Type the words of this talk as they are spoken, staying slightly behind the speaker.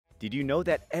Did you know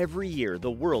that every year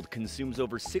the world consumes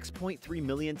over 6.3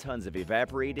 million tons of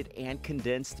evaporated and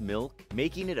condensed milk,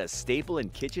 making it a staple in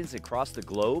kitchens across the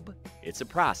globe? It's a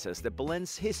process that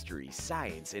blends history,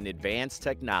 science, and advanced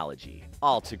technology,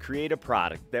 all to create a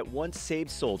product that once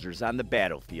saved soldiers on the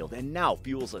battlefield and now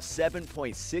fuels a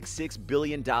 $7.66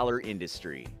 billion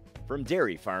industry. From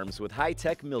dairy farms with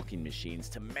high-tech milking machines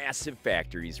to massive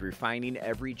factories refining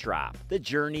every drop, the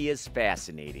journey is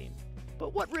fascinating.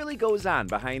 But what really goes on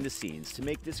behind the scenes to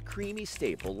make this creamy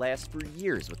staple last for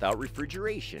years without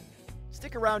refrigeration?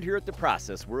 Stick around here at the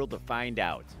Process World to find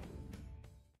out.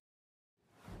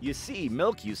 You see,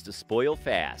 milk used to spoil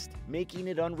fast, making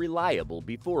it unreliable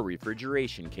before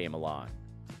refrigeration came along.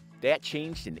 That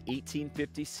changed in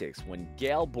 1856 when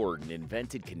Gal Borden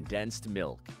invented condensed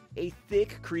milk, a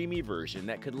thick, creamy version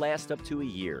that could last up to a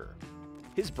year.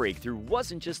 His breakthrough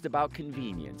wasn't just about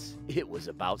convenience, it was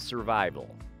about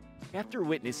survival. After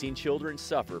witnessing children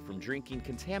suffer from drinking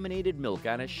contaminated milk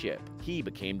on a ship, he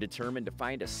became determined to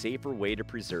find a safer way to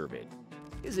preserve it.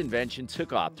 His invention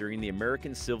took off during the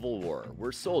American Civil War,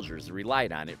 where soldiers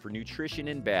relied on it for nutrition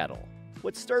in battle.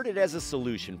 What started as a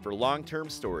solution for long-term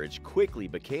storage quickly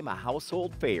became a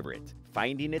household favorite,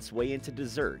 finding its way into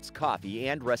desserts, coffee,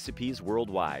 and recipes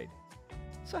worldwide.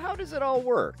 So how does it all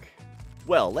work?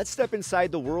 Well, let's step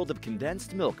inside the world of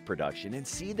condensed milk production and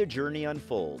see the journey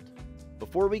unfold.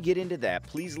 Before we get into that,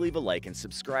 please leave a like and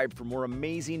subscribe for more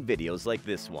amazing videos like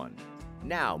this one.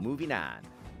 Now, moving on.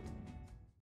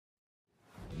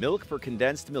 Milk for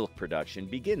condensed milk production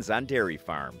begins on dairy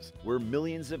farms, where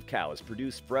millions of cows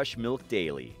produce fresh milk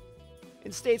daily.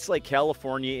 In states like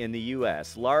California in the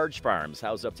U.S., large farms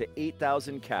house up to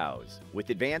 8,000 cows, with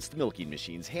advanced milking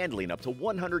machines handling up to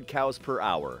 100 cows per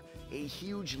hour, a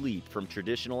huge leap from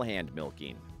traditional hand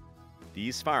milking.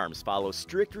 These farms follow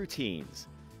strict routines,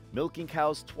 milking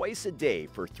cows twice a day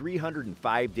for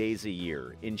 305 days a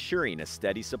year, ensuring a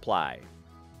steady supply.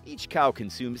 Each cow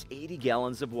consumes 80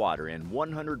 gallons of water and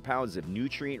 100 pounds of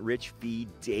nutrient-rich feed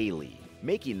daily,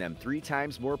 making them 3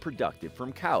 times more productive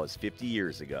from cows 50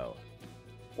 years ago.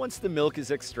 Once the milk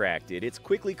is extracted, it's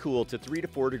quickly cooled to 3 to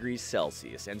 4 degrees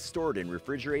Celsius and stored in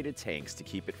refrigerated tanks to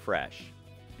keep it fresh.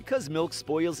 Because milk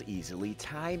spoils easily,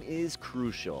 time is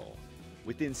crucial.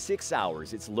 Within 6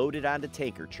 hours, it's loaded onto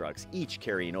tanker trucks, each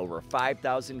carrying over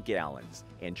 5,000 gallons,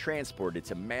 and transported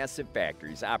to massive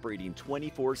factories operating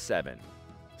 24/7.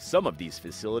 Some of these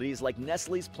facilities, like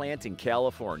Nestle's plant in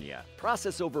California,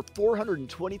 process over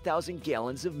 420,000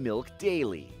 gallons of milk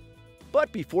daily.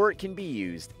 But before it can be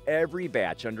used, every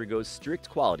batch undergoes strict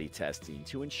quality testing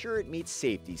to ensure it meets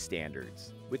safety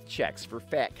standards, with checks for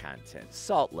fat content,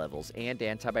 salt levels, and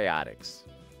antibiotics.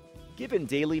 Given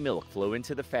daily milk flow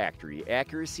into the factory,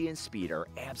 accuracy and speed are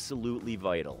absolutely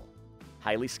vital.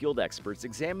 Highly skilled experts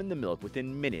examine the milk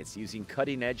within minutes using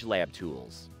cutting-edge lab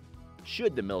tools.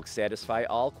 Should the milk satisfy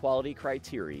all quality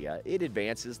criteria, it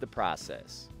advances the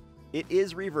process. It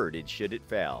is reverted should it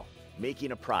fail.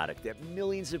 Making a product that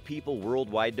millions of people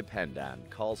worldwide depend on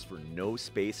calls for no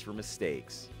space for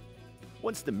mistakes.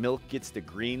 Once the milk gets the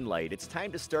green light, it's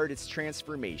time to start its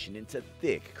transformation into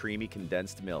thick, creamy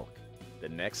condensed milk. The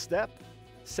next step?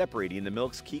 Separating the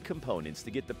milk's key components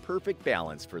to get the perfect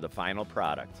balance for the final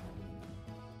product.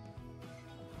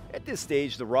 At this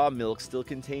stage, the raw milk still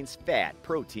contains fat,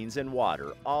 proteins, and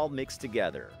water, all mixed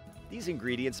together. These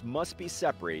ingredients must be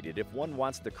separated if one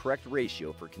wants the correct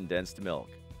ratio for condensed milk.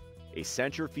 A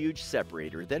centrifuge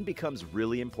separator then becomes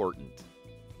really important.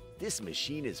 This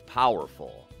machine is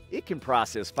powerful. It can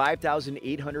process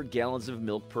 5,800 gallons of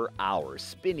milk per hour,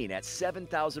 spinning at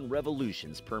 7,000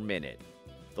 revolutions per minute.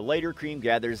 The lighter cream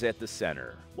gathers at the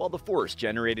center, while the force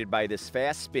generated by this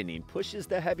fast spinning pushes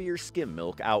the heavier skim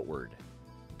milk outward.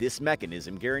 This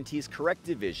mechanism guarantees correct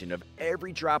division of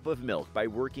every drop of milk by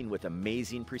working with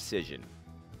amazing precision.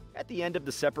 At the end of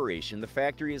the separation, the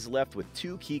factory is left with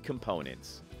 2 key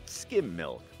components. Skim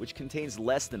milk, which contains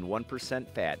less than 1%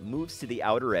 fat, moves to the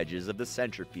outer edges of the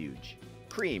centrifuge.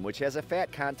 Cream, which has a fat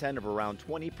content of around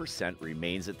 20%,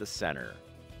 remains at the center.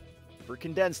 For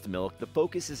condensed milk, the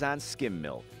focus is on skim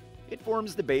milk. It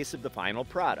forms the base of the final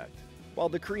product, while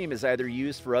the cream is either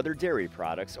used for other dairy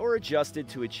products or adjusted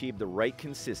to achieve the right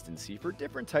consistency for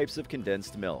different types of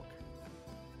condensed milk.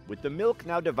 With the milk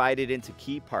now divided into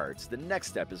key parts, the next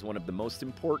step is one of the most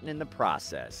important in the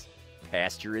process: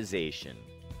 pasteurization.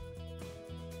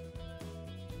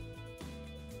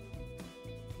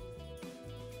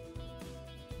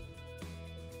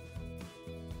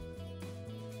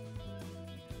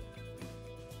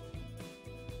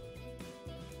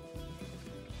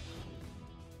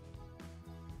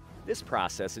 This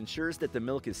process ensures that the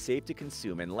milk is safe to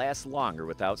consume and lasts longer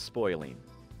without spoiling.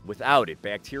 Without it,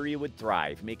 bacteria would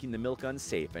thrive, making the milk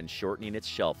unsafe and shortening its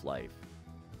shelf life.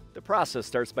 The process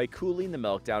starts by cooling the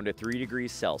milk down to 3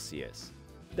 degrees Celsius.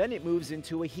 Then it moves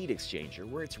into a heat exchanger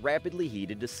where it's rapidly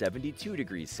heated to 72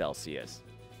 degrees Celsius.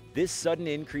 This sudden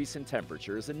increase in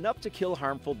temperature is enough to kill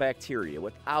harmful bacteria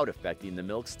without affecting the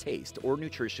milk's taste or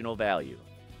nutritional value.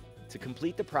 To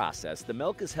complete the process, the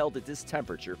milk is held at this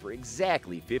temperature for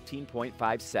exactly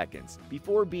 15.5 seconds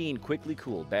before being quickly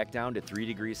cooled back down to 3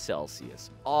 degrees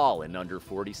Celsius, all in under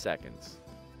 40 seconds.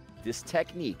 This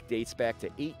technique dates back to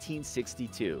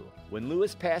 1862, when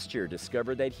Louis Pasteur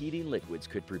discovered that heating liquids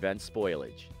could prevent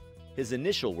spoilage. His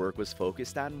initial work was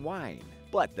focused on wine,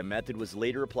 but the method was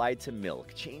later applied to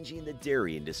milk, changing the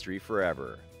dairy industry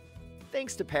forever.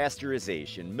 Thanks to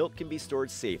pasteurization, milk can be stored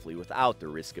safely without the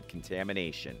risk of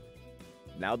contamination.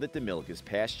 Now that the milk is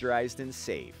pasteurized and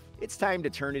safe, it's time to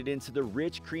turn it into the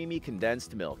rich, creamy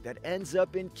condensed milk that ends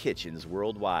up in kitchens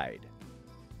worldwide.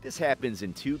 This happens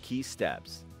in 2 key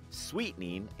steps: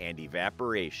 sweetening and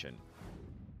evaporation.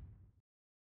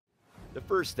 The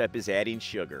first step is adding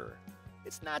sugar.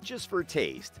 It's not just for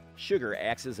taste. Sugar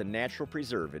acts as a natural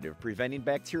preservative, preventing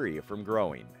bacteria from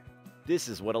growing. This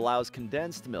is what allows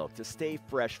condensed milk to stay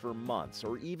fresh for months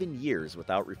or even years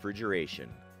without refrigeration.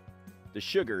 The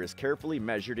sugar is carefully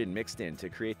measured and mixed in to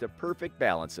create the perfect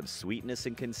balance of sweetness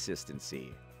and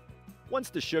consistency. Once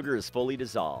the sugar is fully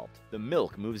dissolved, the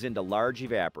milk moves into large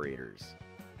evaporators.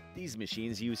 These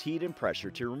machines use heat and pressure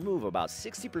to remove about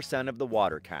 60% of the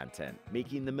water content,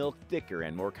 making the milk thicker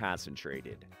and more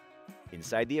concentrated.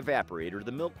 Inside the evaporator,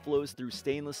 the milk flows through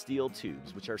stainless steel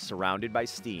tubes, which are surrounded by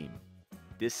steam.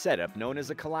 This setup, known as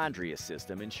a calandria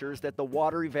system, ensures that the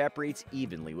water evaporates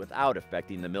evenly without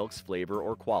affecting the milk's flavor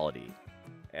or quality.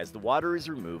 As the water is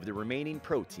removed, the remaining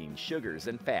proteins, sugars,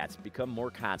 and fats become more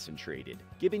concentrated,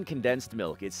 giving condensed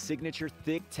milk its signature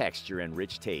thick texture and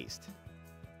rich taste.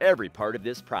 Every part of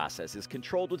this process is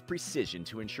controlled with precision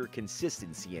to ensure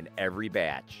consistency in every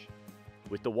batch.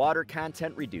 With the water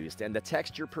content reduced and the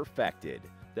texture perfected,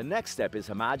 the next step is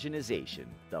homogenization,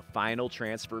 the final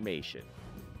transformation.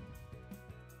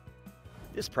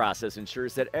 This process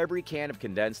ensures that every can of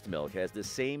condensed milk has the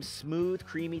same smooth,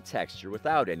 creamy texture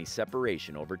without any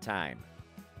separation over time.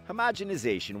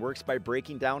 Homogenization works by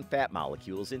breaking down fat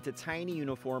molecules into tiny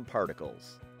uniform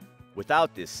particles.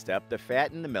 Without this step, the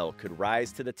fat in the milk could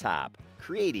rise to the top,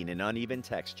 creating an uneven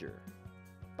texture.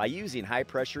 By using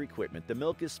high-pressure equipment, the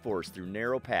milk is forced through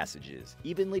narrow passages,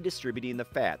 evenly distributing the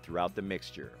fat throughout the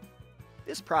mixture.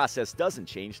 This process doesn't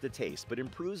change the taste, but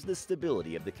improves the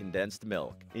stability of the condensed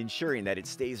milk, ensuring that it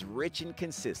stays rich and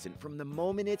consistent from the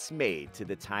moment it's made to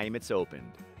the time it's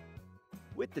opened.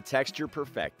 With the texture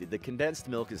perfected, the condensed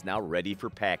milk is now ready for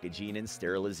packaging and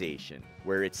sterilization,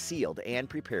 where it's sealed and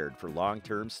prepared for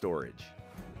long-term storage.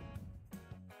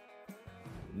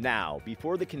 Now,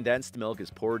 before the condensed milk is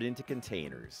poured into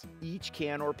containers, each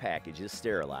can or package is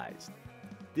sterilized.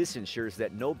 This ensures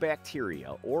that no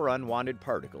bacteria or unwanted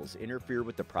particles interfere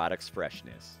with the product's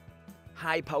freshness.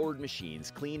 High-powered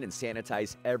machines clean and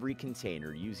sanitize every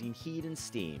container using heat and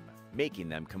steam, making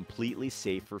them completely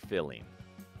safe for filling.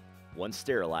 Once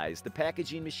sterilized, the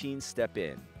packaging machines step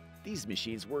in. These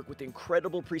machines work with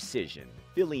incredible precision,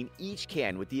 filling each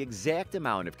can with the exact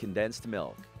amount of condensed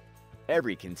milk.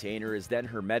 Every container is then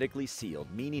hermetically sealed,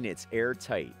 meaning it's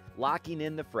airtight, locking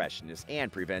in the freshness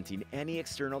and preventing any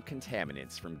external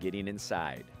contaminants from getting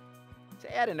inside.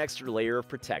 To add an extra layer of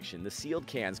protection, the sealed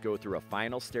cans go through a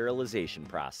final sterilization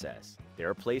process. They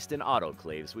are placed in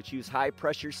autoclaves, which use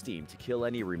high-pressure steam to kill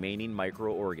any remaining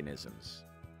microorganisms.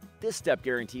 This step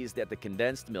guarantees that the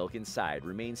condensed milk inside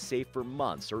remains safe for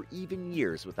months or even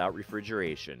years without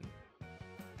refrigeration.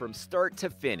 From start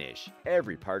to finish,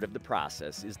 every part of the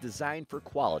process is designed for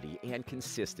quality and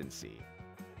consistency.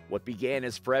 What began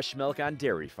as fresh milk on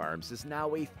dairy farms is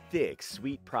now a thick,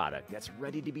 sweet product that's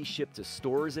ready to be shipped to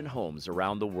stores and homes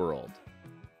around the world.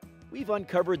 We've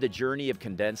uncovered the journey of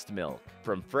condensed milk,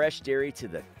 from fresh dairy to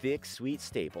the thick, sweet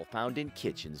staple found in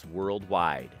kitchens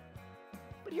worldwide.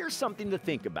 But here's something to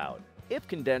think about. If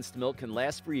condensed milk can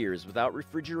last for years without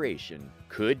refrigeration,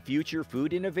 could future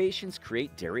food innovations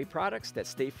create dairy products that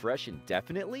stay fresh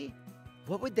indefinitely?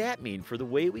 What would that mean for the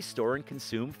way we store and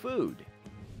consume food?